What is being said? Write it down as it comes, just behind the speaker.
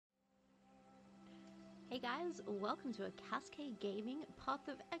Hey guys, welcome to a Cascade Gaming Path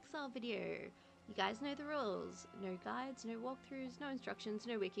of Exile video. You guys know the rules. No guides, no walkthroughs, no instructions,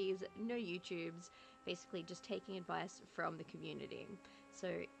 no wikis, no YouTubes. Basically just taking advice from the community. So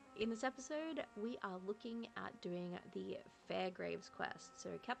in this episode, we are looking at doing the Fairgraves quest.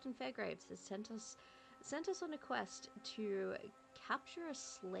 So Captain Fairgraves has sent us on a quest to capture a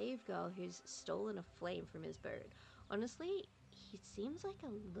slave girl who's stolen a flame from his boat. Honestly, he seems like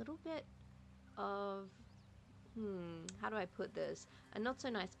a little bit of how do I put this? A not so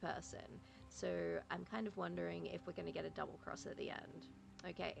nice person. So I'm kind of wondering if we're going to get a double cross at the end.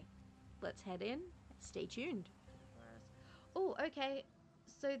 Okay, let's head in. Stay tuned. Oh, okay.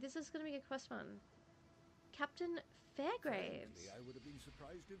 So this is going to be a quest one. Captain Fairgraves. Frankly, I would have been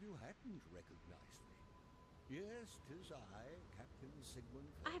surprised if you hadn't recognized me. Yes, 'tis I, Captain Sigmund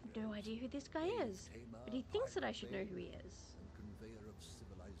Fairgraves. I have no idea who this guy is, but he thinks that I should know who he is. And conveyor of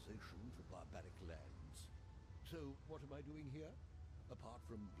civilization to barbaric lands. So, what am I doing here? Apart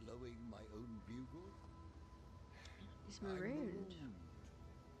from blowing my own bugle? He's marooned.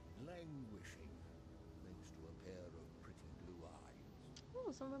 Languishing, thanks to a pair of pretty blue eyes. Oh,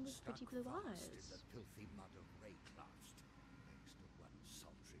 someone with pretty blue Stuck fast eyes. in the filthy mud of Rayclast, thanks to one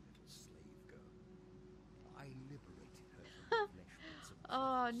sultry little slave girl. I liberated her from the flesh bits of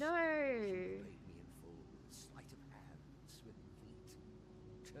Oh She no! paid me in full, sleight of hand, swimming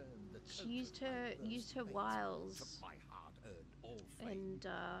feet. Turned the She coat used of my her first wiles took my hard-earned all-flame.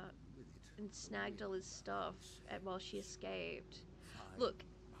 With it, and snagged all his stuff while she escaped. find Look,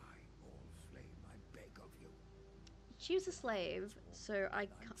 my all-flame, I beg of you. she was a slave, so I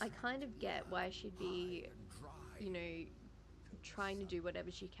kind of get why she'd be, High and dry. you know, trying to do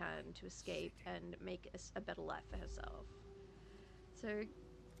whatever she can to escape and make a better life for herself. So,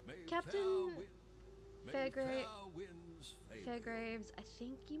 May Captain fair Fairgraves, favor. Fairgraves, I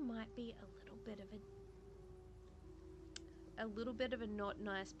think you might be a little bit of a not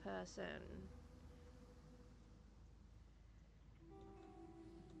nice person.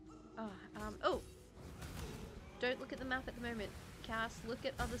 Oh, don't look at the map at the moment, Cass. Look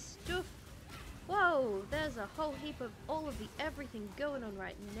at other stuff. Whoa, there's a whole heap of all of the everything going on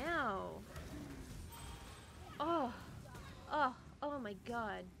right now. Oh my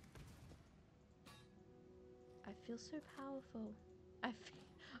god. I feel so powerful.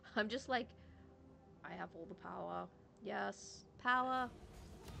 I'm just like, I have all the power. Yes, power.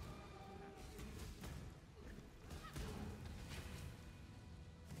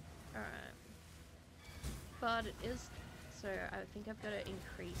 Alright. But it is, so I think I've got to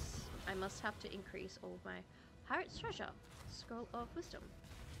increase, I must have to increase all of my pirate's treasure. Scroll of wisdom.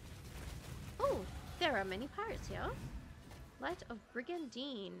 Oh, there are many pirates here. Light of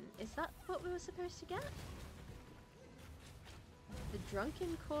Brigandine. Is that what we were supposed to get? The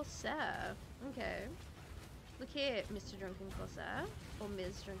Drunken Corsair. Okay. Look here, Mr. Drunken Corsair. Or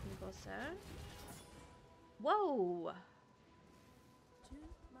Ms. Drunken Corsair. Whoa!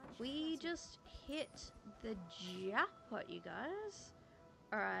 We just hit the jackpot, you guys.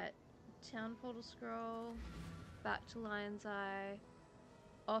 Alright. Town portal scroll. Back to Lion's Eye.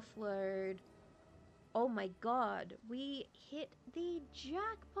 Offload. Oh my god. We hit the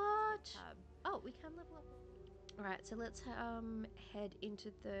jackpot! Oh, we can level up. Alright, so let's head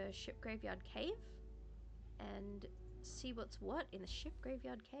into the ship graveyard cave and see what's what in the ship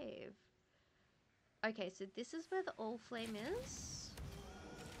graveyard cave. Okay, so this is where the all flame is.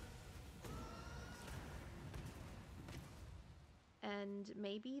 And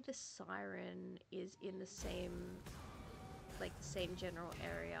maybe the Siren is in the same, like the same general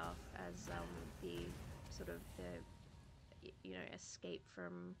area as the sort of the, you know, escape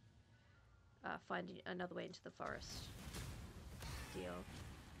from finding another way into the forest deal.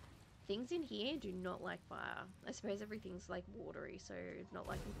 Things in here do not like fire. I suppose everything's like watery, so not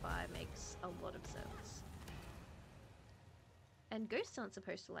liking fire makes a lot of sense. And ghosts aren't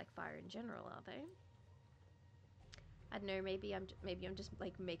supposed to like fire in general, are they? I don't know, maybe I'm just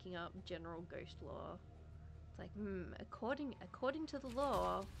like making up general ghost lore. It's like, according to the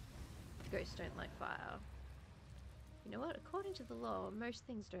law, ghosts don't like fire. You know what? According to the law, most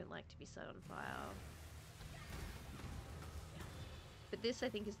things don't like to be set on fire. But this, I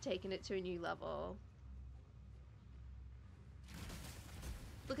think, has taken it to a new level.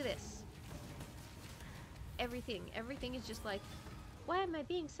 Look at this. Everything is just like, why am I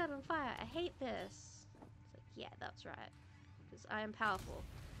being set on fire? I hate this. It's like, yeah, that's right. Because I am powerful.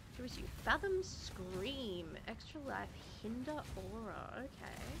 Here is you. Fathom Scream. Extra life. Hinder Aura.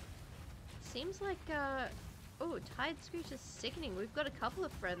 Okay. Seems like, oh, Tide Screech is sickening. We've got a couple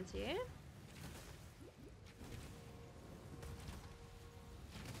of friends here.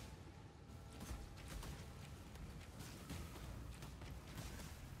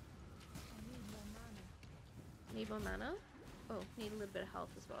 Need more mana? Oh, need a little bit of health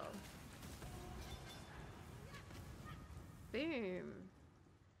as well. Boom.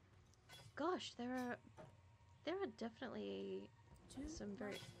 Gosh, there are definitely some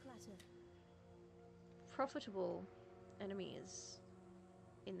very profitable enemies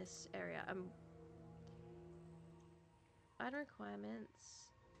in this area. Item requirements.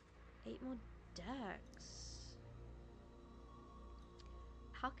 8 more dex.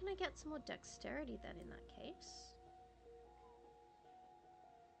 How can I get some more dexterity then in that case?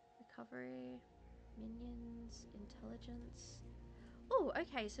 Recovery, minions, intelligence. Oh,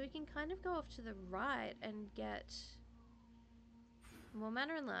 okay, so we can kind of go off to the right and get more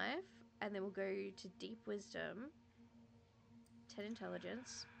mana in life, and then we'll go to deep wisdom, 10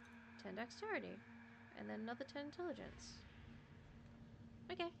 intelligence, 10 dexterity, and then another 10 intelligence.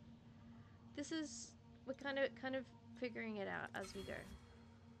 Okay. This is, we're kind of figuring it out as we go.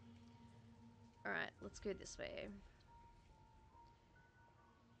 Alright, let's go this way.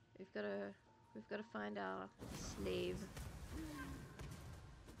 We've got to find our slave.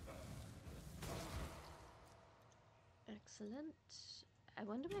 Excellent. I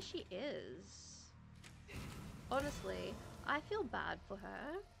wonder where she is. Honestly, I feel bad for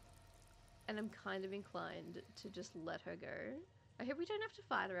her, and I'm kind of inclined to just let her go. I hope we don't have to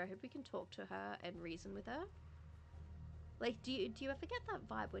fight her. I hope we can talk to her and reason with her. Like, do you ever get that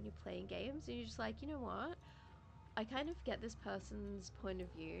vibe when you're playing games and you're just like, you know what? I kind of get this person's point of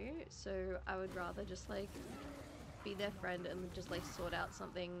view, so I would rather just like be their friend and just like sort out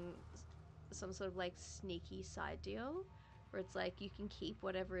something, some sort of like sneaky side deal where it's like you can keep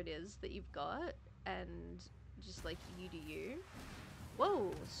whatever it is that you've got and just like you do you.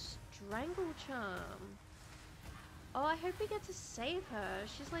 Whoa, Strangle Charm. Oh, I hope we get to save her.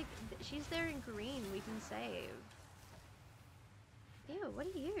 She's like, she's there in green, we can save. Ew, what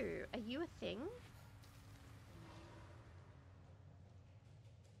are you? Are you a thing?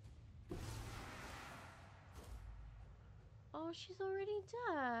 Oh, she's already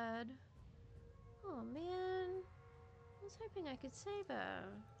dead. Oh man. I was hoping I could save her.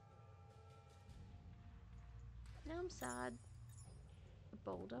 Now I'm sad. A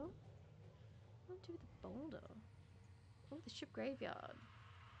boulder? What do with the boulder? Oh, the ship graveyard.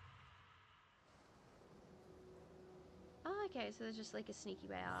 Oh, okay, so there's just like a sneaky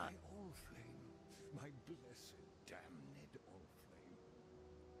way out. My Allflame, my blessed, damned Allflame.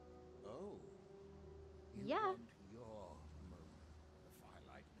 Oh, you Yeah. want your moment in the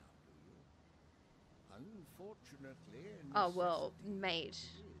firelight now, do you? Unfortunately, Oh, well, necessity mate.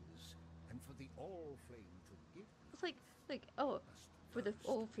 is, and for the Allflame to give It's like, oh, for the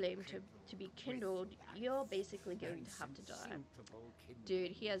all flame to be kindled, you're basically going to have to die.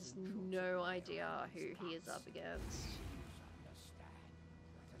 Dude, he has no idea who he is up against. Understand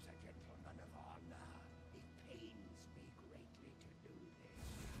that as a gentleman of honor, it pains me greatly to do this.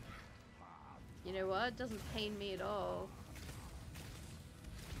 You know what? It doesn't pain me at all.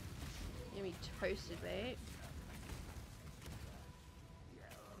 You're gonna be toasted, mate.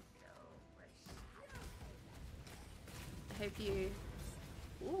 I hope you...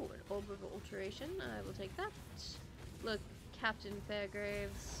 Ooh, an orb of alteration. I will take that. Look, Captain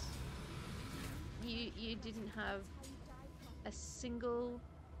Fairgraves, you didn't have a single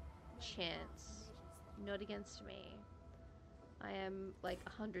chance. Not against me. I am like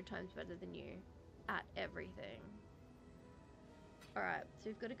 100 times better than you at everything. Alright, so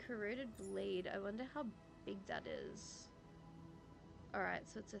we've got a corroded blade. I wonder how big that is. Alright,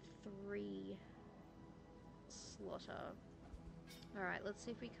 so it's a 3 slotter. Alright, let's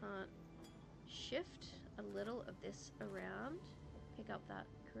see if we can't shift a little of this around. Pick up that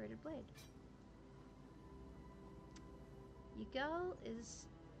corroded blade. Your girl is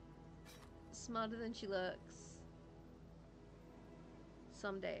smarter than she looks.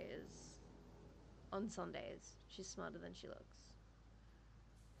 Some days. On Sundays, she's smarter than she looks.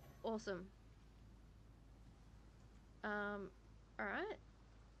 Awesome. Alright.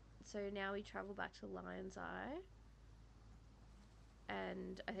 So now we travel back to Lion's Eye.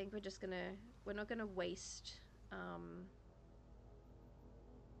 And I think we're not gonna waste,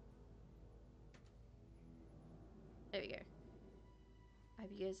 there we go. I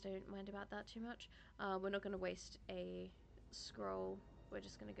hope you guys don't mind about that too much. We're not gonna waste a scroll. We're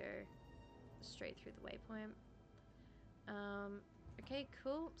just gonna go straight through the waypoint. Okay,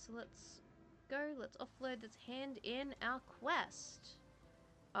 cool. So let's go. Let's offload. Let's hand in our quest.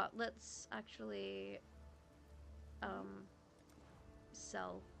 Let's actually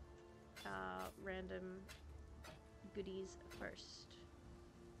sell random goodies first.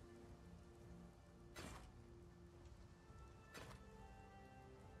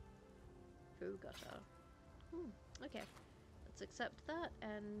 Fogata. Okay, let's accept that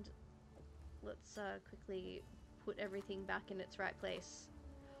and let's quickly put everything back in its right place.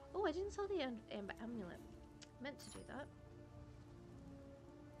 Oh, I didn't sell the amber amulet. Meant to do that.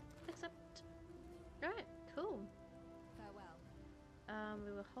 Accept. Right, cool. Farewell.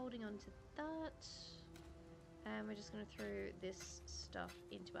 We were holding on to that. And we're just going to throw this stuff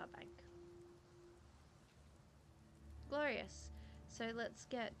into our bank. Glorious. So let's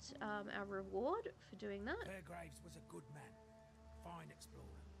get our reward for doing that. Fairgraves was a good man, fine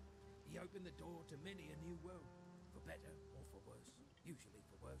explorer. He opened the door to many a new world, for better or for worse, usually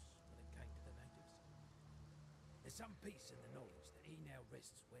for worse when it came to the natives. There's some peace in the knowledge that he now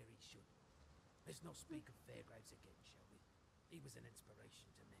rests where he should. Let's not speak of Fairgraves again, shall we? He was an inspiration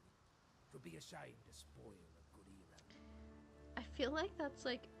to many. 'Twould be a shame to spoil a good hero. I feel like that's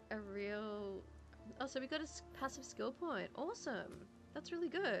like a real... Oh, so we got a passive skill point. Awesome. That's really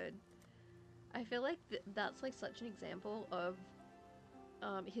good. I feel like that's like such an example of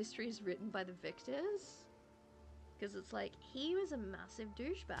history is written by the victors. Because it's like, he was a massive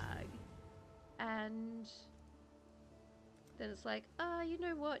douchebag. And then it's like, you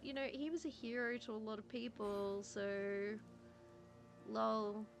know what? You know, he was a hero to a lot of people, so...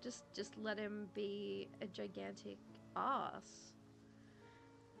 Lol, just let him be a gigantic ass.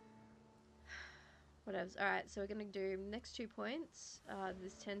 Whatevs. Alright, so we're gonna do next 2 points.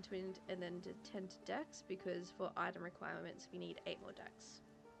 This 10 to wind and then 10 to dex, because for item requirements we need 8 more dex.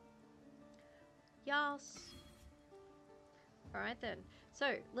 Yes! Alright then.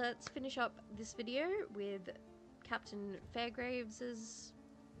 So, let's finish up this video with Captain Fairgraves'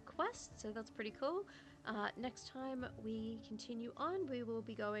 quest, so that's pretty cool. Next time we continue on, we will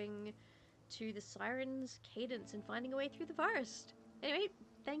be going to the Siren's cadence and finding a way through the forest. Anyway,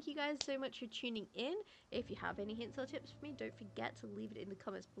 thank you guys so much for tuning in. If you have any hints or tips for me, don't forget to leave it in the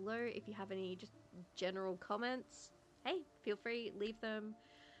comments below. If you have any just general comments, hey, feel free, leave them.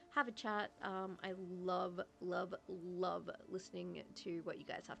 Have a chat. I love listening to what you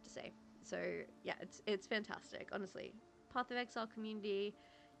guys have to say. So yeah, it's fantastic, honestly. Path of Exile community,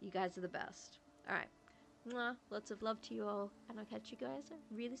 you guys are the best. Alright. Mwah, lots of love to you all, and I'll catch you guys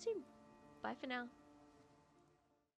really soon. Bye for now.